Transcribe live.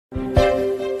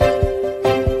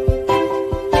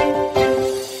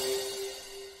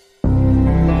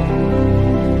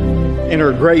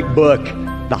her great book,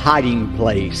 The Hiding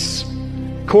Place,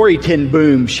 Corrie ten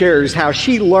Boom shares how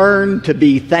she learned to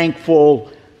be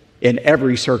thankful in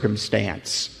every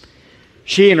circumstance.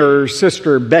 She and her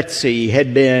sister Betsy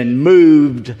had been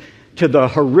moved to the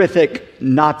horrific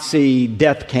Nazi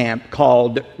death camp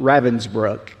called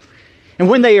Ravensbrück. And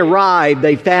when they arrived,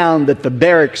 they found that the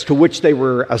barracks to which they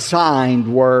were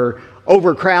assigned were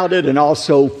overcrowded and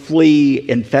also flea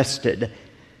infested.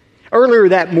 Earlier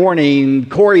that morning,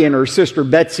 Corrie and her sister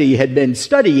Betsy had been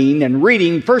studying and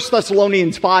reading 1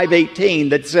 Thessalonians 5:18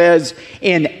 that says,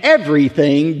 "In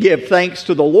everything give thanks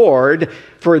to the Lord,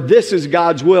 for this is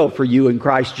God's will for you in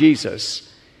Christ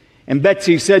Jesus." And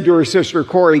Betsy said to her sister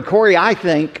Corrie, I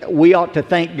think we ought to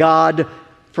thank God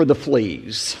for the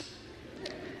fleas.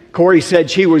 Corrie said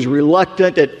she was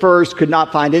reluctant at first, could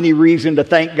not find any reason to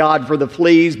thank God for the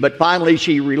fleas, but finally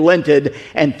she relented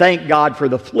and thanked God for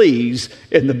the fleas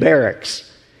in the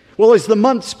barracks. Well, as the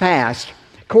months passed,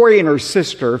 Corrie and her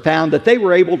sister found that they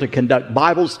were able to conduct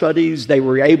Bible studies, they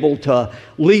were able to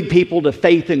lead people to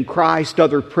faith in Christ,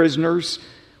 other prisoners,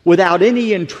 without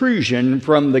any intrusion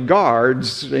from the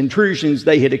guards, intrusions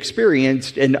they had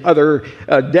experienced in other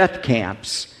death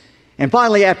camps. And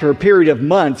finally, after a period of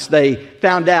months, they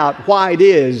found out why it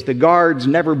is the guards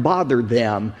never bothered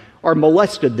them or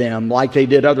molested them like they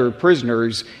did other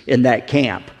prisoners in that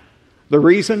camp. The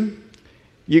reason?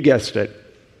 You guessed it,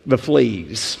 the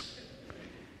fleas.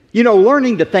 You know,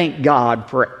 learning to thank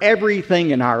God for everything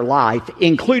in our life,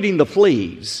 including the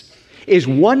fleas, is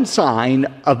one sign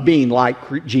of being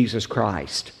like Jesus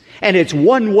Christ. And it's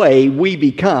one way we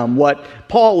become what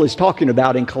Paul is talking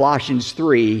about in Colossians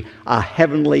 3, a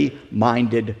heavenly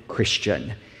minded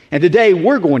Christian. And today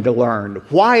we're going to learn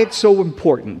why it's so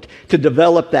important to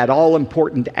develop that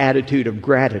all-important attitude of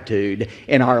gratitude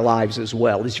in our lives as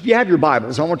well. If you have your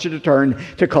Bibles, I want you to turn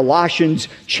to Colossians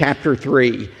chapter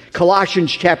 3.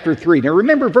 Colossians chapter 3. Now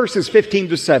remember, verses 15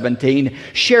 to 17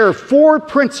 share 4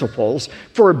 principles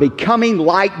for becoming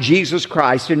like Jesus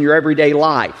Christ in your everyday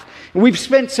life. We've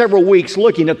spent several weeks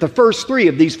looking at the first 3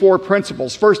 of these 4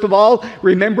 principles. First of all,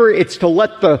 remember, it's to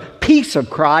let the peace of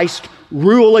Christ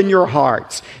rule in your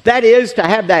hearts. That is, to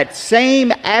have that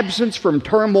same absence from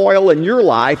turmoil in your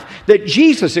life that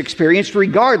Jesus experienced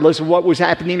regardless of what was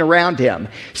happening around him.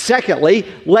 Secondly,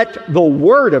 let the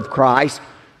Word of Christ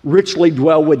richly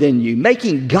dwell within you,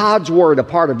 making God's Word a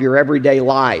part of your everyday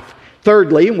life.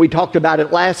 Thirdly, and we talked about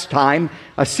it last time,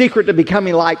 a secret to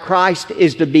becoming like Christ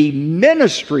is to be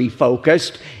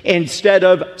ministry-focused instead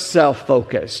of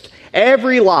self-focused.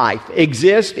 Every life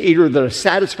exists either to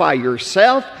satisfy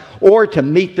yourself or to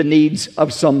meet the needs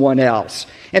of someone else.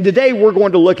 And today we're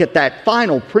going to look at that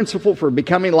final principle for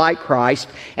becoming like Christ,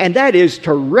 and that is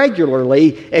to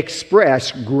regularly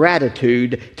express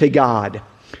gratitude to God.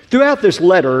 Throughout this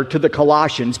letter to the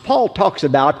Colossians, Paul talks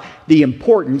about the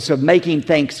importance of making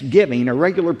thanksgiving a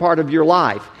regular part of your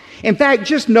life. In fact,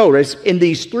 just notice in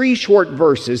these 3 short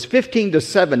verses, 15 to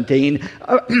 17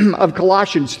 of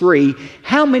Colossians 3,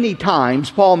 how many times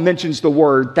Paul mentions the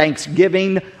word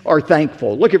thanksgiving or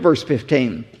thankful. Look at verse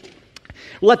 15.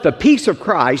 Let the peace of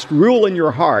Christ rule in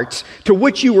your hearts, to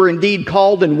which you were indeed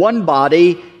called in one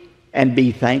body, and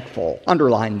be thankful.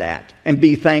 Underline that, and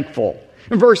be thankful.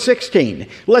 In verse 16,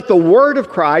 let the word of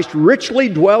Christ richly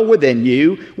dwell within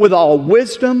you with all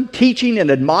wisdom, teaching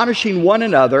and admonishing one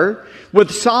another,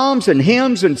 with psalms and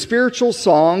hymns and spiritual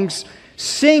songs,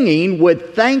 singing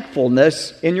with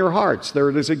thankfulness in your hearts. There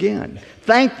it is again.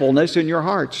 Thankfulness in your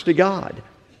hearts to God.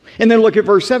 And then look at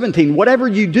verse 17. Whatever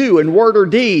you do in word or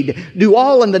deed, do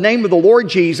all in the name of the Lord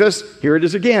Jesus, here it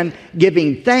is again,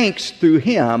 giving thanks through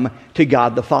him to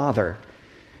God the Father.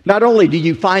 Not only do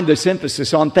you find this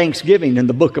emphasis on thanksgiving in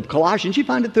the book of Colossians, you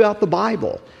find it throughout the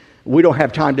Bible. We don't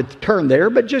have time to turn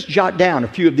there, but just jot down a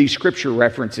few of these scripture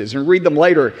references and read them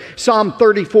later. Psalm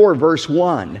 34, verse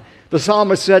 1. The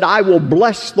psalmist said, I will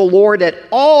bless the Lord at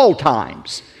all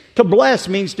times. To bless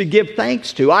means to give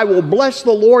thanks to. I will bless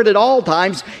the Lord at all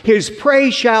times. His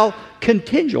praise shall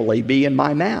continually be in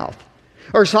my mouth.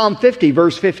 Or Psalm 50,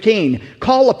 verse 15,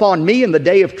 call upon me in the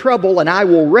day of trouble, and I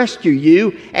will rescue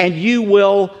you, and you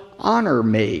will honor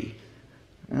me.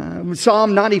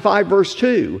 Psalm 95, verse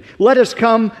 2, let us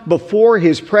come before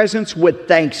his presence with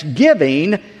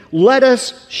thanksgiving. Let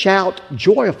us shout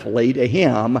joyfully to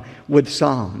him with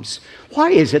psalms.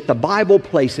 Why is it the Bible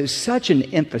places such an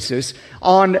emphasis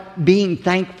on being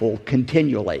thankful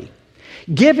continually?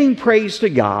 Giving praise to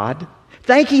God,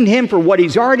 Thanking Him for what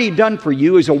He's already done for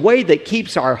you is a way that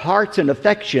keeps our hearts and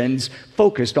affections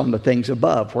focused on the things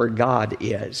above, where God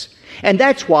is. And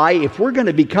that's why if we're going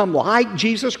to become like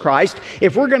Jesus Christ,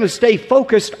 if we're going to stay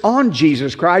focused on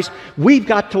Jesus Christ, we've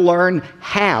got to learn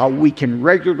how we can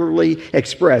regularly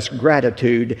express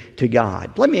gratitude to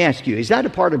God. Let me ask you, is that a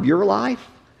part of your life?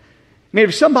 I mean,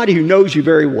 if somebody who knows you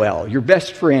very well, your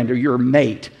best friend or your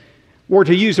mate, were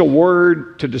to use a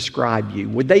word to describe you,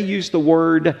 would they use the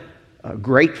word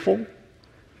grateful,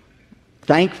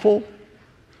 thankful?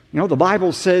 You know, the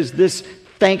Bible says this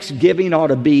thanksgiving ought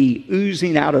to be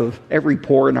oozing out of every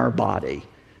pore in our body.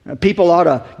 People ought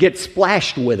to get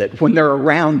splashed with it when they're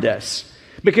around us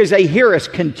because they hear us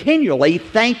continually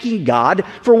thanking God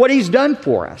for what He's done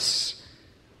for us.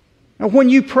 Now, when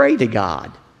you pray to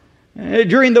God,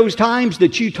 during those times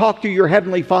that you talk to your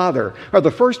Heavenly Father, are the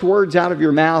first words out of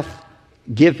your mouth,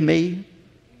 give me,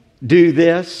 do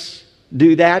this,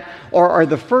 do that? Or are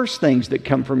the first things that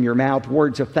come from your mouth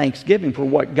words of thanksgiving for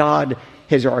what God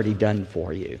has already done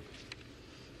for you?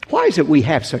 Why is it we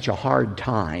have such a hard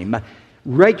time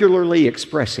regularly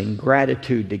expressing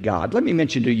gratitude to God? Let me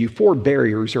mention to you 4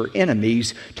 barriers or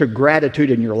enemies to gratitude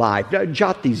in your life.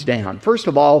 Jot these down. First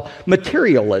of all,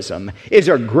 materialism is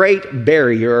a great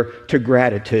barrier to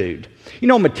gratitude. You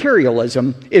know,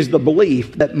 materialism is the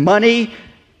belief that money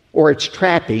or its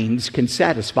trappings can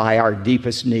satisfy our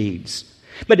deepest needs.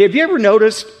 But have you ever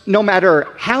noticed, no matter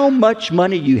how much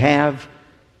money you have,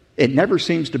 it never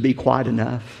seems to be quite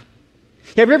enough?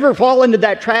 Have you ever fallen into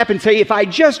that trap and say, if I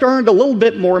just earned a little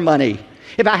bit more money,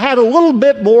 if I had a little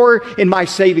bit more in my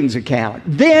savings account,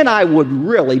 then I would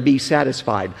really be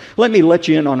satisfied? Let me let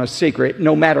you in on a secret.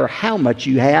 No matter how much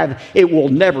you have, it will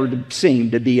never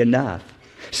seem to be enough.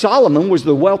 Solomon was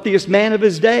the wealthiest man of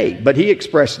his day, but he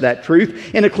expressed that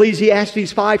truth in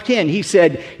Ecclesiastes 5:10. He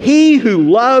said, he who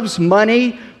loves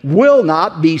money will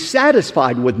not be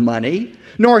satisfied with money,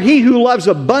 nor he who loves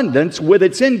abundance with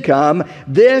its income.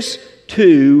 This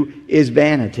too is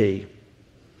vanity.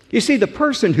 You see, the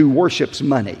person who worships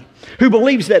money, who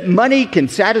believes that money can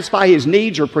satisfy his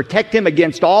needs or protect him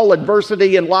against all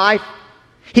adversity in life,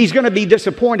 he's going to be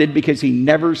disappointed because he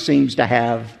never seems to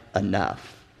have enough.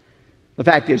 The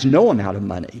fact is, no amount of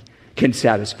money can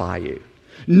satisfy you.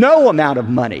 No amount of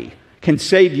money can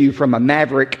save you from a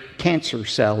maverick cancer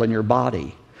cell in your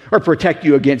body or protect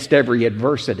you against every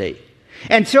adversity.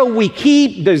 And so we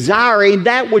keep desiring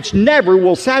that which never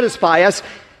will satisfy us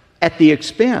at the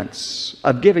expense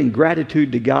of giving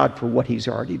gratitude to God for what He's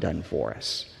already done for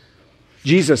us.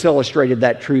 Jesus illustrated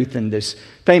that truth in this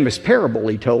famous parable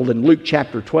He told in Luke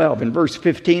chapter 12. In verse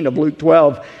 15 of Luke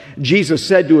 12, Jesus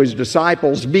said to His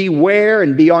disciples, beware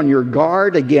and be on your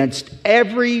guard against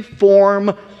every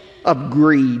form of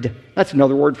greed. That's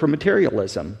another word for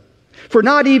materialism. For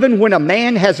not even when a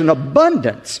man has an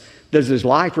abundance does his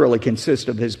life really consist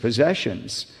of his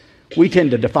possessions. We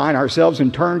tend to define ourselves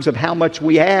in terms of how much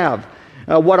we have,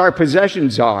 what our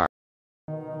possessions are.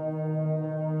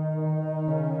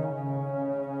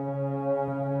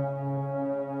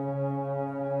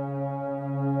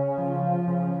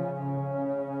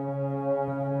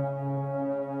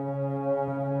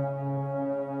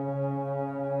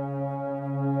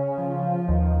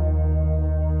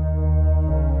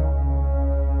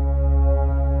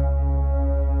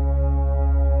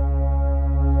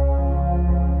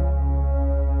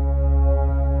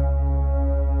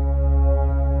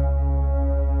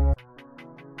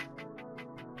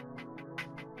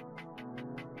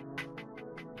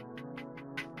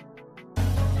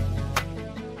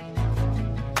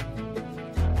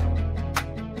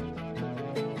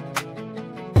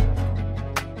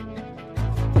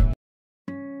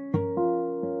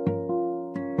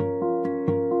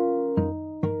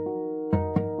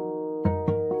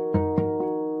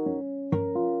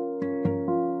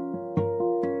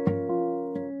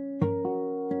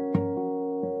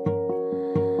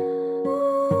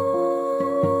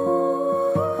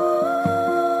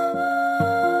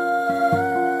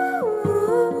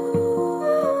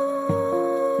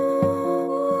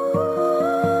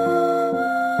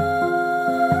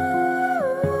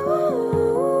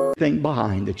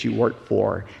 Behind that you work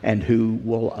for and who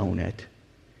will own it.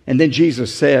 And then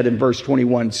Jesus said in verse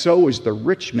 21, so is the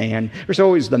rich man, or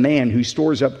so is the man who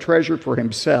stores up treasure for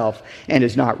himself and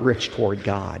is not rich toward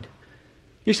God.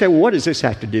 You say, well, what does this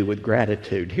have to do with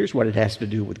gratitude? Here's what it has to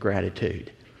do with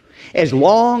gratitude. As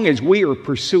long as we are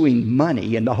pursuing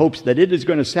money in the hopes that it is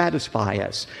going to satisfy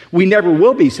us, we never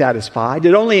will be satisfied.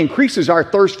 It only increases our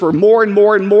thirst for more and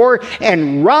more and more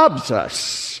and robs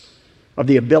us of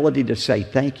the ability to say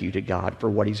thank you to God for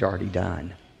what He's already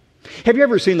done. Have you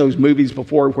ever seen those movies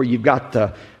before where you've got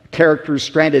the characters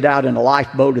stranded out in a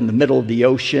lifeboat in the middle of the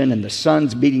ocean, and the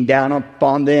sun's beating down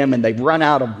upon them, and they've run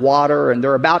out of water, and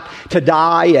they're about to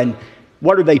die. And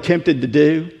what are they tempted to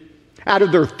do? Out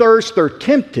of their thirst, they're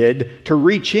tempted to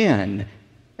reach in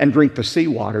and drink the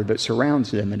seawater that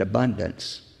surrounds them in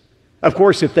abundance. Of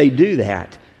course, if they do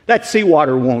that, that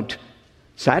seawater won't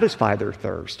satisfy their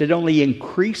thirst. It only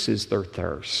increases their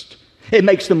thirst. It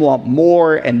makes them want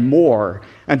more and more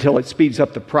until it speeds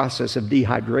up the process of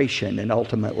dehydration and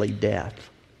ultimately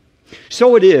death.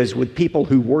 So it is with people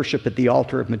who worship at the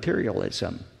altar of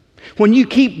materialism. When you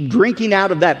keep drinking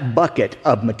out of that bucket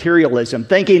of materialism,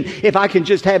 thinking, if I can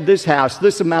just have this house,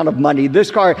 this amount of money, this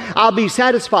car, I'll be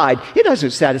satisfied. It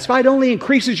doesn't satisfy. It only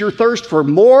increases your thirst for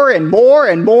more and more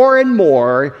and more and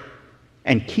more,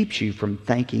 and keeps you from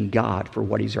thanking God for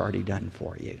what He's already done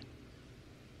for you.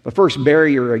 The first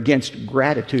barrier against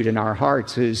gratitude in our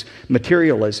hearts is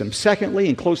materialism. Secondly,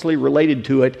 and closely related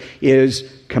to it,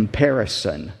 is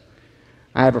comparison.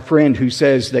 I have a friend who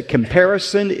says that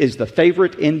comparison is the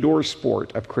favorite indoor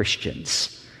sport of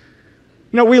Christians.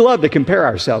 You know, we love to compare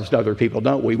ourselves to other people,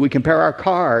 don't we? We compare our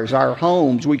cars, our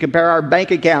homes, we compare our bank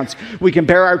accounts, we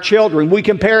compare our children, we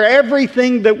compare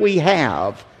everything that we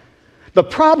have. The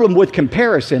problem with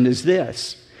comparison is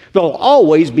this: there'll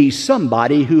always be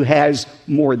somebody who has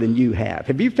more than you have.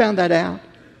 Have you found that out?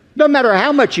 No matter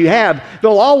how much you have,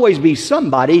 there'll always be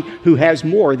somebody who has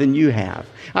more than you have.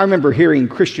 I remember hearing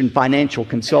Christian financial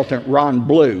consultant Ron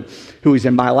Blue, who was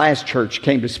in my last church,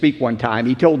 came to speak one time.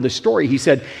 He told this story. He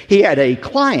said he had a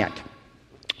client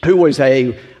who was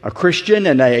a Christian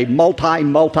and a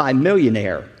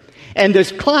multi-millionaire. And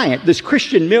this client, this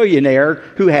Christian millionaire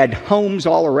who had homes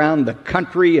all around the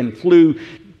country and flew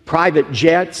private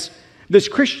jets, this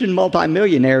Christian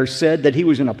multimillionaire said that he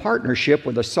was in a partnership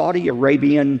with a Saudi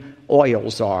Arabian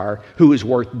oil czar who was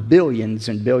worth billions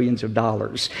and billions of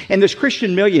dollars. And this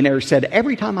Christian millionaire said,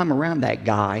 every time I'm around that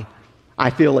guy, I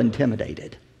feel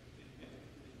intimidated.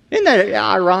 Isn't that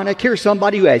ironic? Here's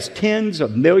somebody who has tens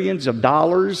of millions of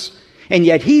dollars, and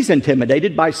yet he's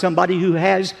intimidated by somebody who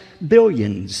has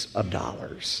billions of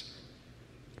dollars.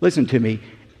 Listen to me.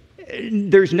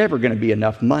 There's never going to be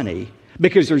enough money,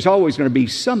 because there's always going to be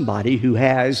somebody who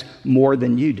has more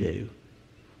than you do.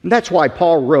 And that's why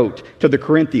Paul wrote to the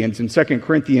Corinthians in 2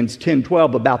 Corinthians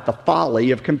 10:12 about the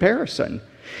folly of comparison.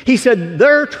 He said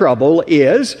their trouble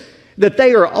is that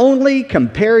they are only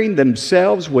comparing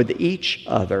themselves with each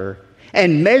other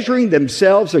and measuring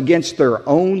themselves against their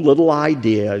own little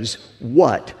ideas.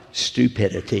 What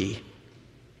stupidity!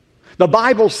 The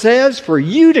Bible says for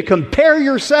you to compare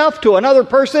yourself to another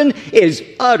person is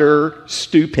utter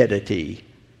stupidity.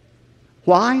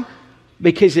 Why?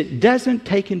 Because it doesn't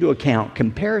take into account,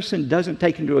 comparison doesn't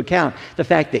take into account the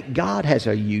fact that God has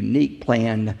a unique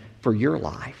plan for your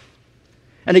life.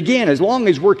 And again, as long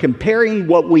as we're comparing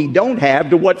what we don't have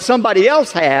to what somebody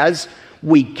else has,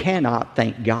 we cannot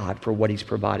thank God for what He's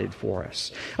provided for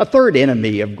us. A third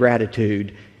enemy of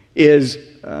gratitude is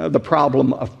the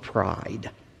problem of pride.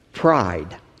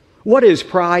 Pride. What is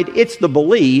pride? It's the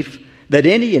belief that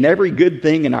any and every good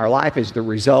thing in our life is the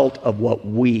result of what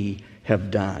we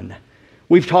have done.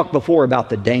 We've talked before about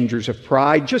the dangers of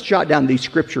pride. Just jot down these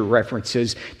scripture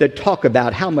references that talk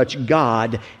about how much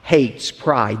God hates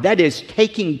pride. That is,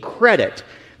 taking credit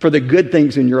for the good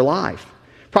things in your life.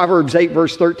 Proverbs 8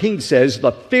 verse 13 says,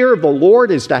 "The fear of the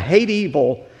Lord is to hate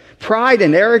evil. Pride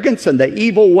and arrogance and the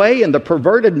evil way and the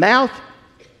perverted mouth,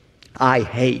 I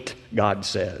hate," God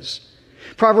says.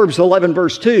 Proverbs 11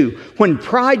 verse 2, "When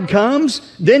pride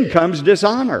comes, then comes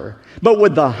dishonor. But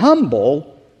with the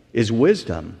humble is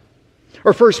wisdom."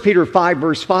 Or 1 Peter 5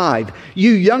 verse 5,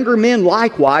 "You younger men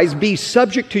likewise be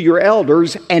subject to your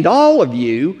elders, and all of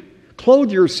you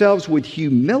clothe yourselves with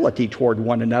humility toward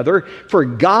one another, for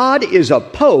God is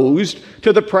opposed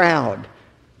to the proud."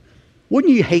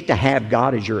 Wouldn't you hate to have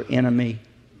God as your enemy?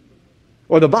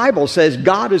 Or the Bible says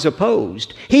God is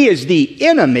opposed. He is the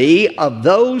enemy of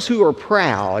those who are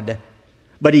proud,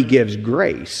 but He gives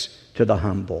grace to the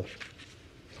humble.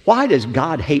 Why does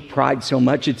God hate pride so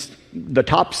much? It's the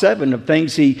top 7 of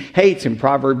things He hates in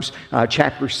Proverbs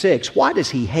chapter 6. Why does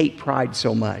He hate pride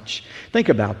so much? Think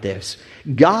about this.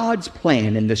 God's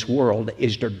plan in this world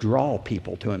is to draw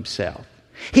people to Himself.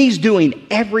 He's doing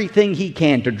everything He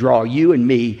can to draw you and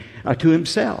me to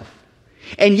Himself.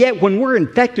 And yet when we're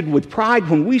infected with pride,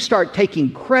 when we start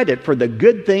taking credit for the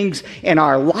good things in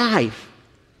our life,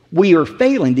 we are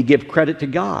failing to give credit to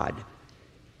God.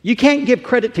 You can't give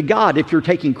credit to God if you're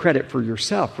taking credit for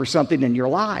yourself, for something in your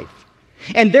life.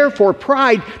 And therefore,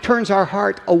 pride turns our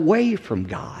heart away from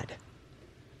God.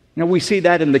 Now, we see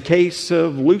that in the case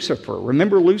of Lucifer.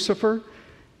 Remember Lucifer?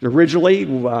 Originally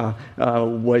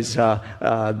was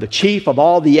the chief of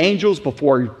all the angels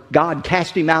before God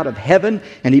cast him out of heaven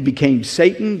and he became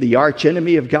Satan, the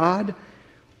archenemy of God.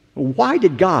 Why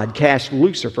did God cast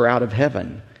Lucifer out of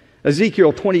heaven?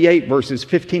 Ezekiel 28 verses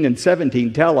 15 and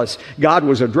 17 tell us God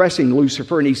was addressing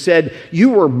Lucifer and he said,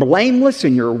 "You were blameless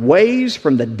in your ways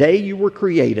from the day you were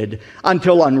created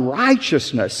until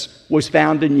unrighteousness was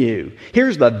found in you."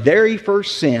 Here's the very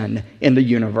first sin in the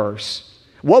universe.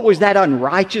 What was that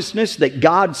unrighteousness that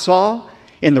God saw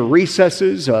in the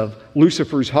recesses of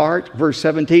Lucifer's heart? Verse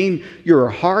 17, "Your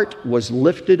heart was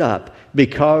lifted up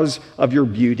because of your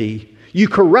beauty. You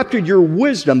corrupted your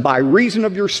wisdom by reason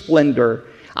of your splendor.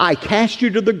 I cast you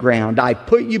to the ground. I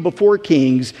put you before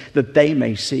kings that they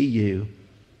may see you."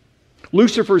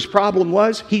 Lucifer's problem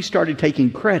was he started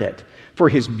taking credit for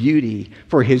his beauty,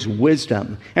 for his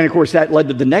wisdom. And of course that led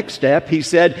to the next step. He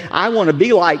said, "I want to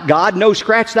be like God." No,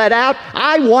 scratch that out.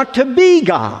 I want to be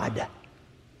God.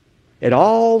 It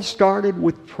all started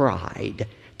with pride,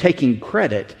 taking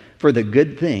credit for the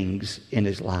good things in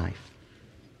his life.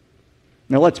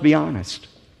 Now let's be honest.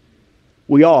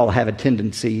 We all have a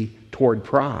tendency toward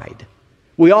pride.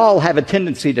 We all have a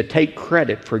tendency to take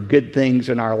credit for good things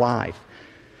in our life.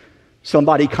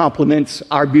 Somebody compliments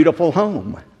our beautiful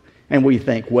home, and we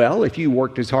think, well, if you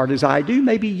worked as hard as I do,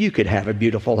 maybe you could have a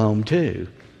beautiful home too.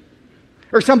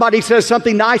 Or somebody says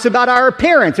something nice about our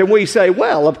appearance, and we say,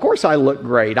 well, of course I look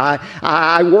great.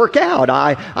 I work out.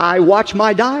 I watch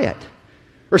my diet.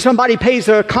 Or somebody pays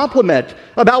a compliment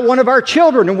about one of our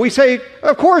children, and we say,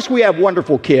 of course we have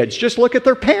wonderful kids. Just look at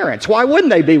their parents. Why wouldn't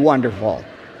they be wonderful?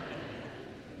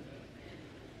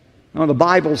 Now, the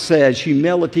Bible says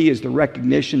humility is the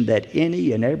recognition that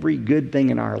any and every good thing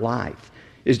in our life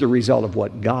is the result of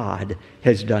what God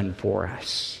has done for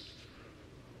us.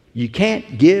 You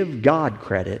can't give God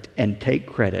credit and take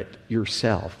credit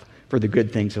yourself for the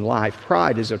good things in life.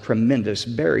 Pride is a tremendous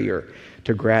barrier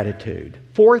to gratitude.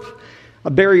 Fourth, a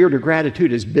barrier to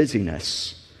gratitude is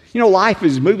busyness. You know, life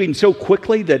is moving so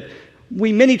quickly that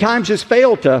we many times just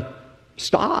fail to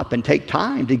stop and take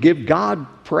time to give God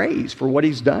praise for what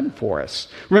He's done for us.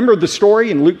 Remember the story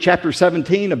in Luke chapter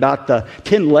 17 about the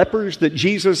 10 lepers that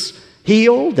Jesus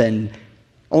healed, and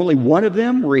only one of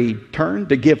them returned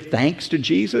to give thanks to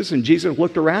Jesus, and Jesus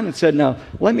looked around and said, "Now,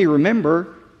 let me remember,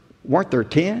 weren't there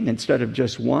 10 instead of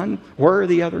just one? Where are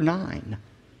the other 9?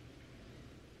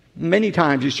 Many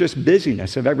times it's just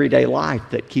busyness of everyday life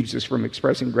that keeps us from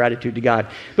expressing gratitude to God.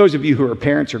 Those of you who are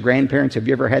parents or grandparents, have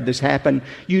you ever had this happen?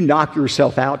 You knock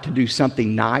yourself out to do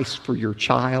something nice for your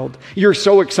child. You're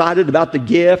so excited about the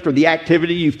gift or the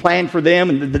activity you've planned for them,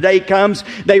 and the day comes,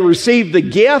 they receive the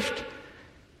gift,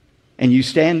 and you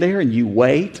stand there and you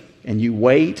wait and you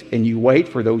wait and you wait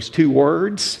for those 2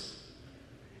 words.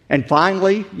 And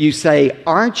finally you say,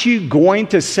 "Aren't you going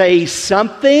to say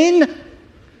something?"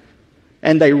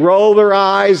 And they roll their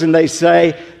eyes and they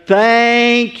say,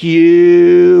 "Thank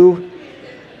you."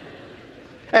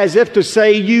 As if to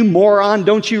say, "You moron,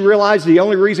 don't you realize the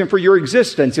only reason for your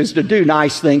existence is to do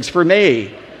nice things for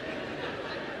me?"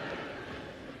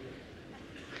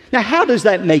 Now, how does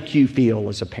that make you feel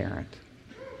as a parent?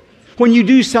 When you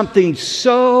do something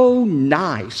so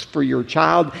nice for your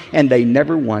child and they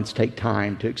never once take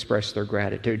time to express their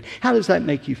gratitude, how does that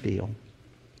make you feel?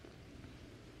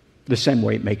 The same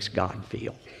way it makes God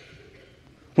feel.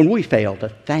 When we fail to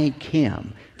thank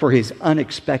Him for His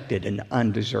unexpected and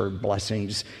undeserved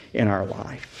blessings in our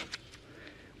life.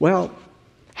 Well,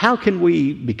 how can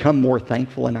we become more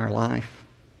thankful in our life?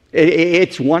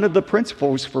 It's one of the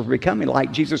principles for becoming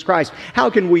like Jesus Christ. How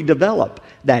can we develop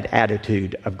that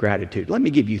attitude of gratitude? Let me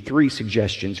give you 3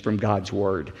 suggestions from God's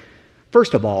Word.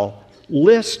 First of all,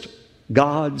 list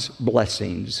God's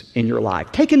blessings in your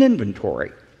life. Take an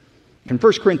inventory. In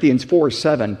 1 Corinthians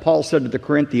 4:7, Paul said to the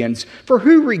Corinthians, "For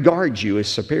who regards you as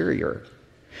superior?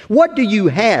 What do you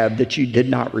have that you did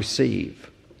not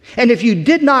receive? And if you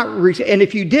did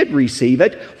receive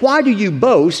it, why do you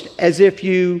boast as if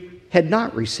you had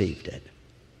not received it?"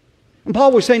 And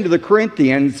Paul was saying to the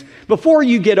Corinthians, before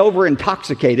you get over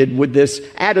intoxicated with this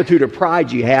attitude of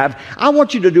pride you have, I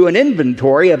want you to do an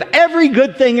inventory of every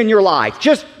good thing in your life.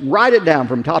 Just write it down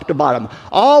from top to bottom,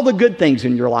 all the good things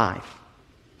in your life.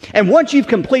 And once you've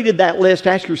completed that list,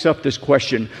 ask yourself this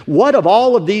question: what of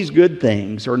all of these good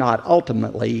things are not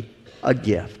ultimately a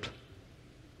gift?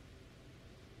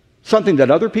 Something that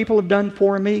other people have done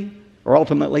for me, or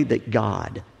ultimately that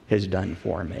God has done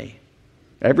for me?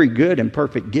 Every good and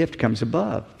perfect gift comes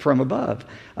from above,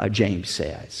 James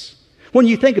says. When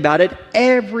you think about it,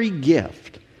 every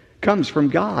gift comes from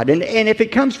God. And if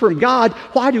it comes from God,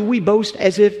 why do we boast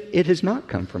as if it has not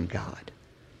come from God?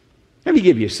 Let me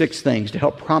give you 6 things to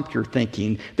help prompt your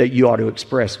thinking that you ought to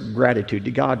express gratitude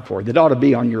to God for, that ought to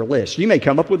be on your list. You may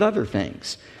come up with other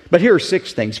things, but here are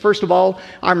 6 things. First of all,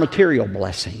 our material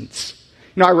blessings.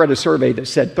 You know, I read a survey that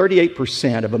said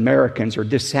 38% of Americans are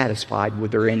dissatisfied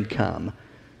with their income.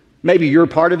 Maybe you're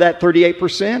part of that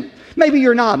 38%. Maybe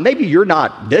you're not. Maybe you're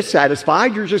not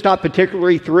dissatisfied. You're just not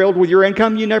particularly thrilled with your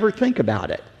income. You never think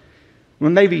about it. Well,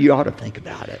 maybe you ought to think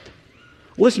about it.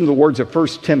 Listen to the words of 1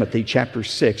 Timothy chapter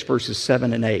 6, verses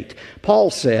 7 and 8. Paul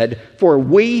said, "For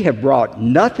we have brought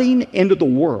nothing into the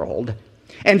world,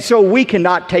 and so we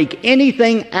cannot take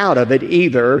anything out of it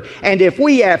either. And if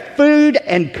we have food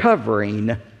and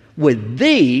covering, with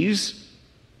these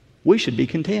we should be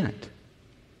content."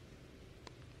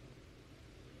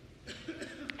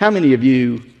 How many of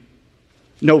you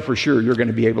know for sure you're going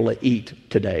to be able to eat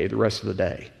today, the rest of the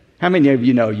day? How many of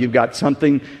you know you've got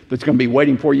something that's going to be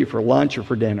waiting for you for lunch or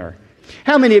for dinner?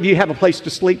 How many of you have a place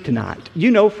to sleep tonight? You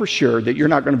know for sure that you're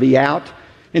not going to be out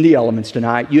in the elements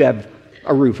tonight. You have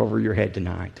a roof over your head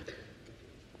tonight.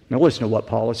 Now listen to what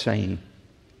Paul is saying.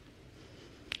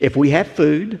 If we have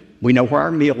food, we know where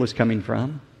our meal is coming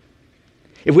from.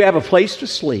 If we have a place to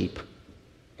sleep,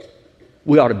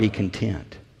 we ought to be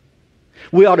content.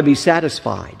 We ought to be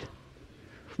satisfied.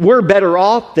 We're better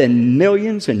off than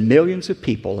millions and millions of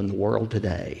people in the world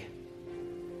today.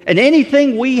 And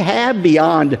anything we have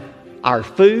beyond our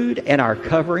food and our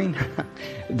covering,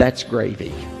 that's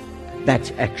gravy.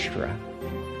 That's extra.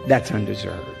 That's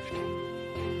undeserved.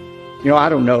 You know, I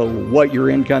don't know what your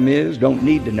income is, don't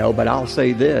need to know, but I'll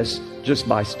say this, just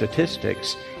by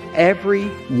statistics, every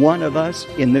one of us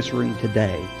in this room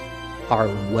today are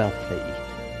wealthy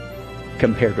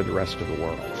compared to the rest of the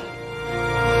world.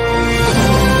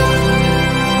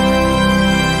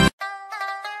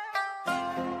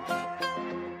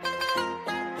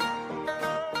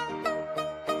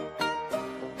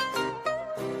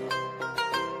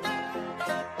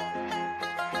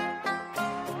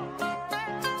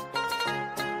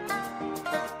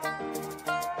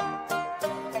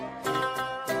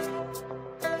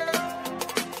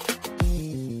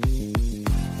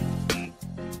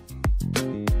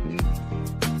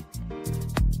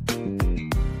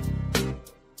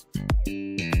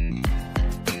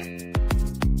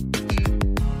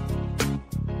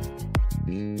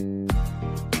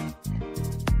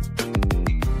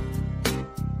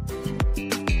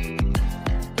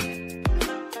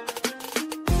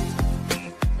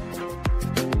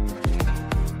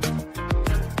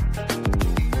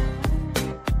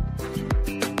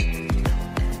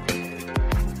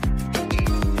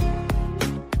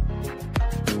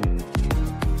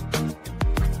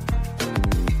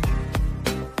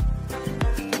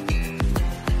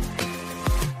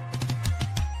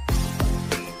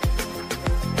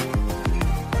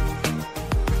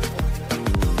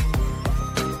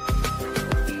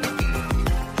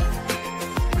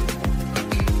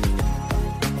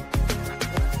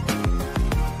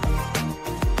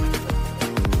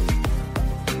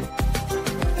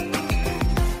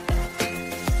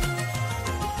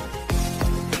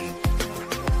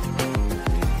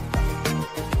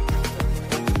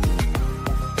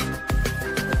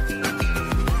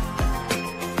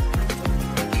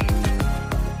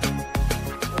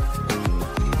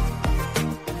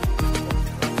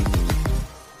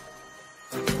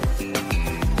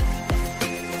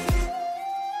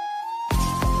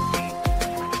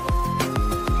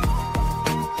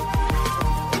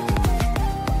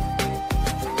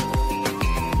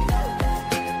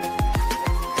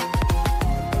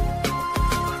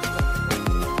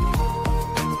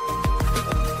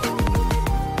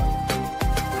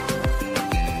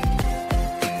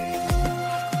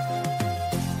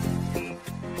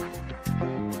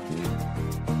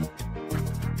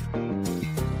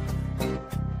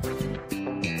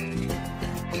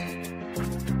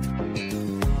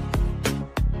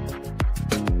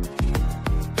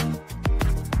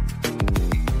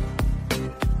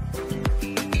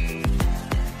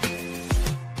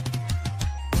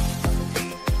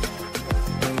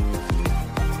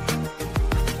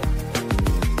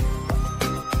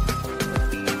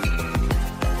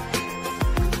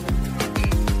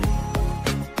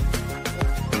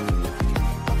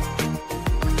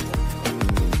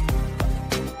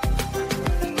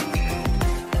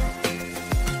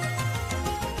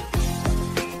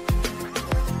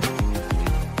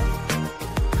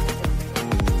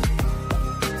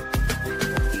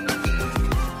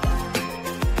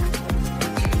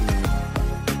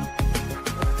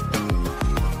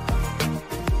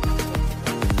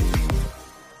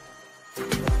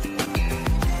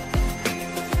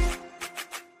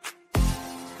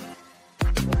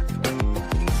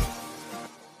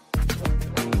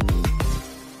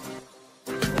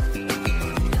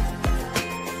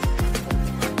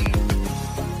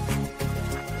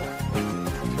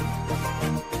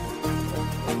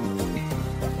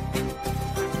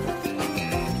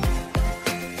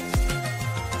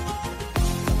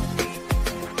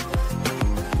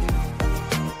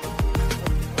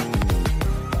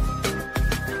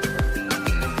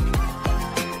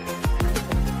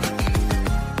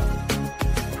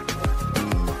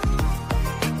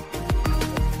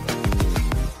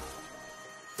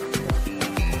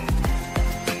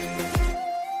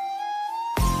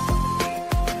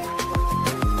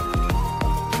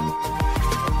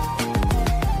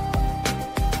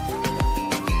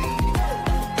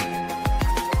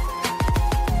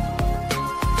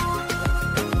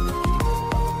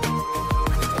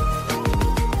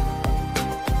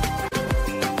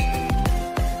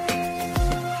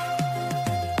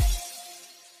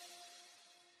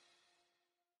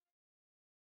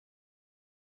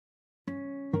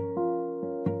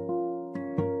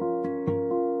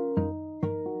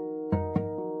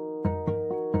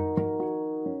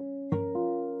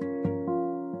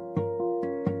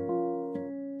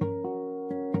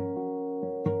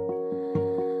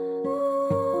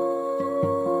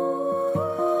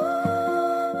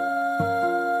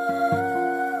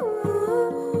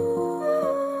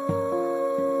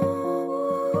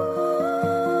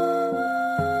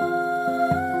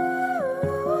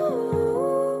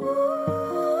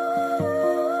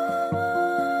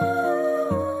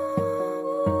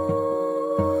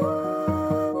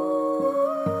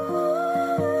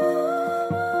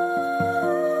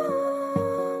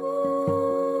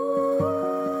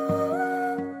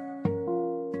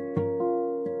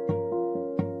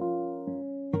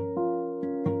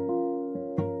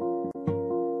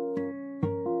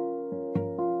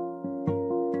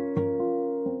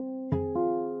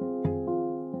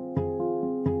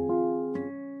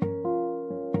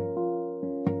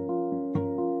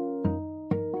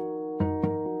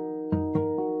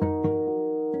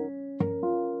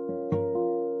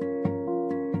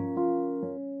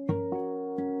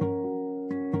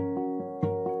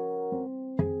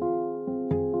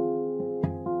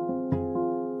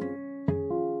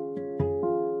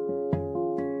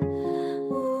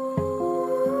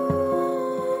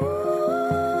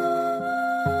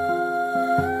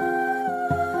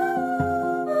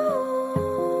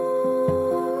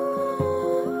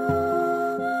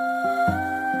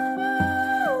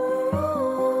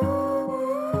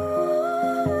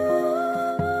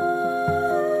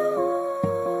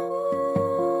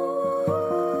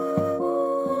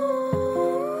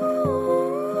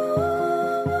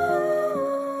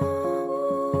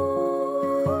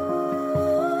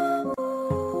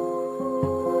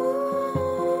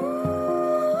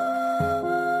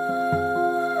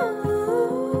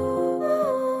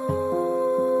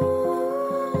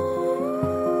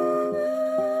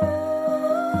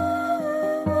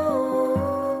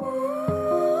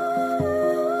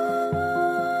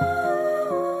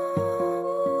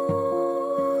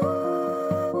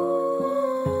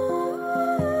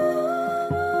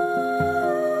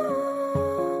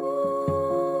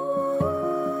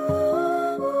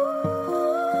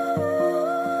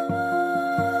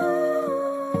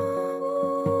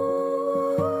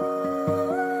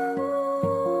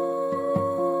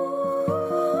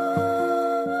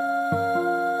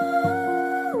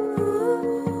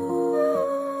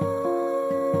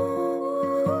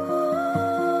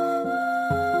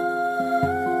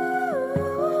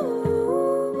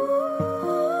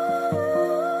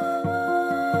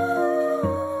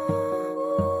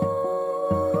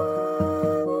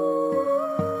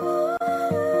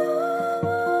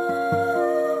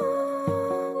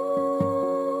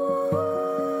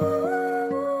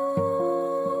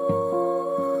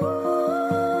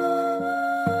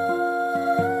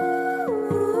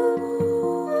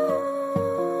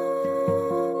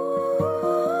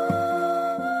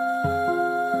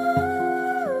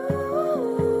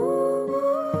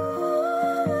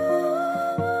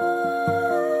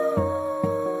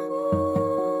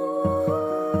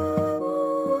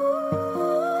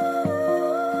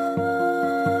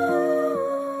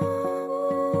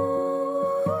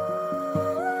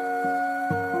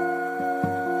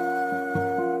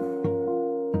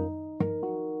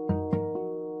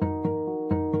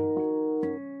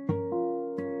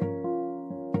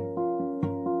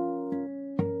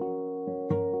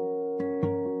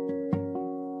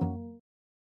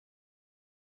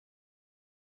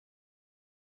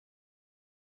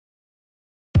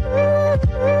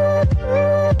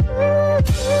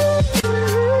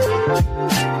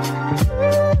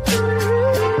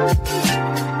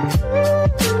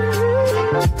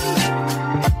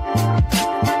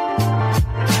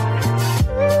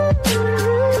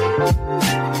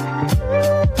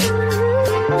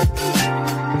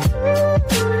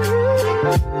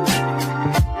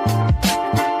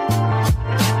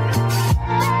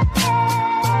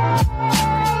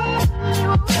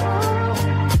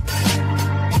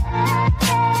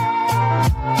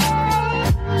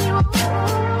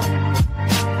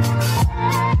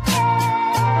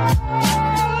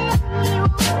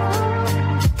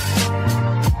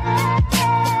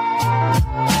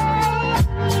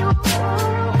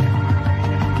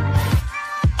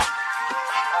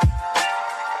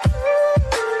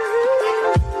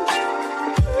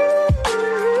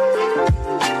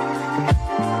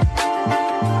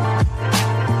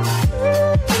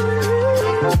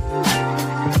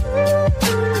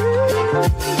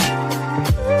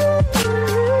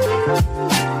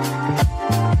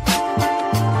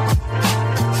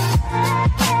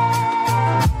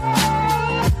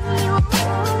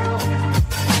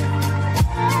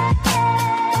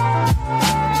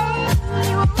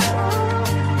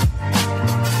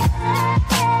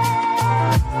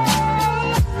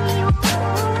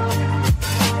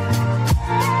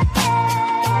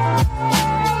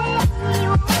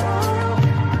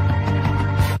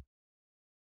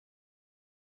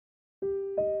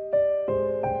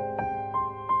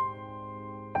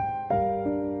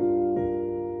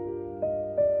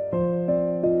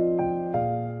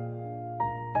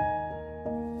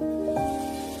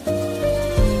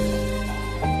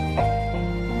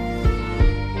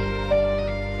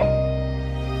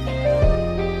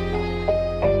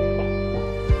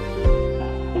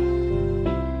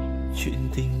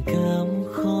 tình cảm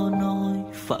khó nói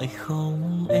phải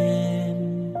không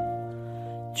em?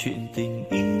 Chuyện tình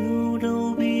yêu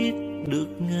đâu biết được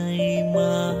ngày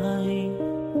mai.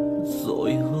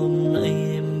 Rồi hôm nay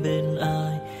em bên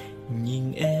ai,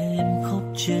 nhìn em khóc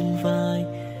trên vai.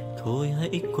 Thôi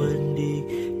hãy quên đi,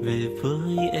 về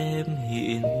với em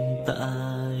hiện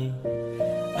tại.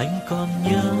 Anh còn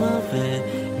nhớ về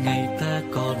ngày ta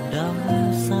còn đắm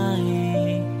say.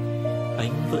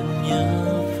 Anh vẫn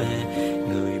nhớ về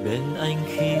người bên anh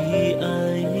khi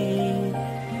ấy.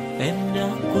 Em đã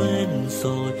quên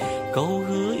rồi câu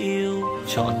hứa yêu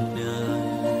trọn đời.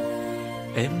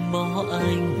 Em bỏ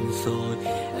anh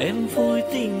rồi, em vui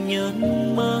tình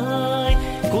nhân mới.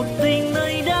 Cuộc tình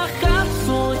này đã khác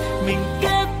rồi, mình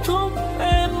kết thúc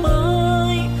em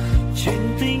ơi.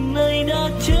 Chuyện tình này đã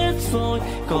chết rồi,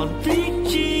 còn tiếc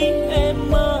chi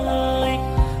em ơi.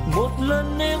 Một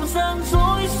lần em gian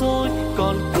dối rồi,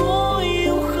 còn cố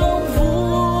yêu không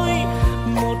vui.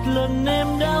 Một lần em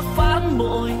đã phản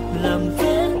bội, làm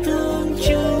vết thương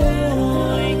chưa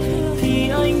nguôi. Thì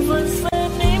anh vẫn sẽ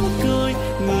mỉm cười,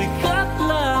 người khác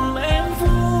làm em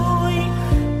vui.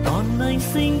 Còn anh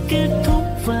xin kết thúc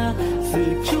và giữ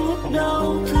chút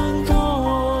đau thương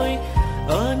thôi.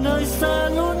 Ở nơi xa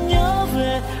luôn nhớ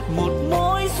về một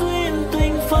mối duyên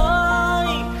tình phai.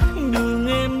 Đường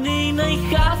em đi nay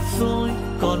khác rồi,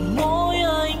 còn mỗi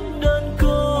anh đơn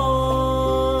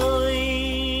côi.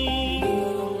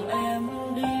 Đường em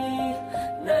đi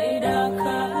nay đã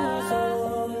khác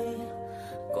rồi,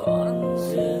 còn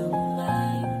riêng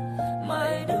anh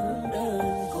mãi đứng đơn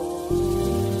côi.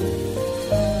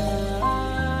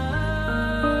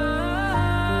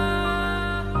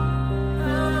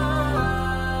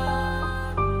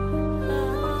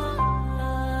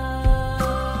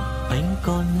 Anh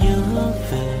còn nhớ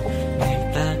về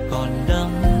ngày ta còn đắm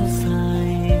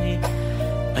say.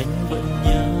 Anh vẫn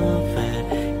nhớ về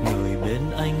người bên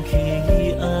anh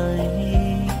khi ấy.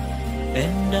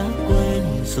 Em đã quên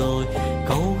rồi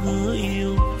câu hứa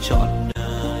yêu trọn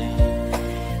đời.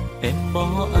 Em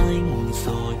bỏ anh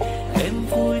rồi, em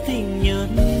vui tình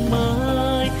nhân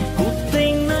mới. Cuộc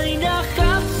tình này đã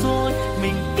khác rồi,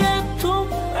 mình kết thúc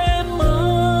em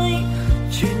ơi.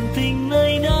 Chuyện tình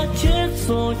này đã chết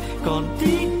rồi, còn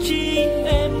tiếc chi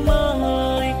em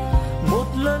ơi. Một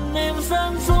lần em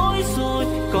gian dối rồi,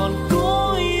 còn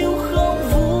cố yêu không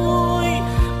vui.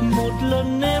 Một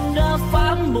lần em đã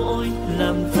phản bội,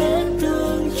 làm vết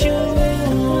thương chưa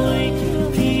nguôi.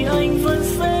 Thì anh vẫn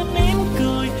sẽ mỉm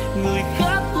cười, người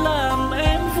khác làm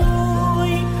em vui.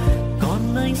 Còn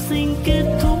anh xin kết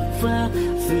thúc và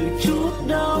giữ chút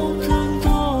đau thương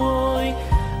thôi.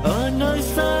 Ở nơi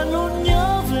xa luôn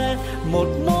nhớ về một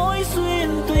mối duyên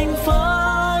tình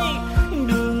phai.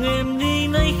 Đường em đi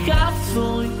nay khác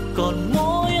rồi, còn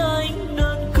mỗi anh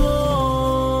đơn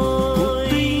côi. Cuộc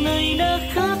tình này đã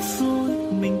khác rồi,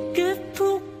 mình kết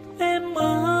thúc em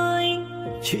ơi.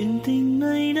 Chuyện tình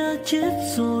này đã chết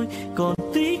rồi, còn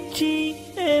tiếc chi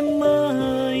em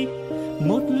ơi.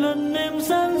 Một lần em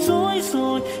gian dối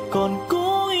rồi, còn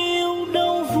cố yêu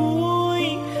đâu vui.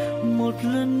 Một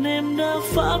lần em đã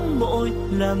phản bội,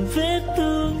 làm vết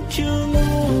thương chưa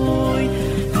nguôi.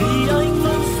 Thì anh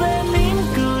vẫn sẽ mỉm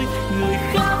cười, người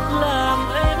khác làm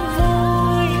em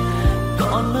vui.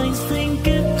 Còn anh xin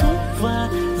kết thúc và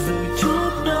giữ chút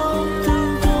đau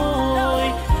thương thôi.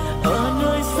 Ở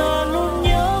nơi xa luôn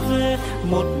nhớ về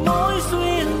một mối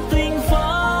duyên tình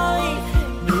phai.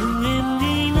 Đường em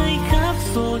đi nay khác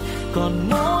rồi, còn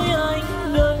mỗi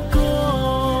anh đơn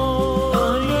côi.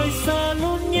 Ở nơi xa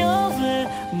luôn nhớ về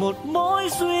một mối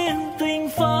duyên tình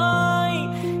phai.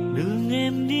 Đường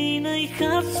em đi nay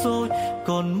khác rồi,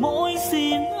 còn mỗi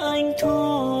xin anh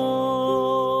thôi.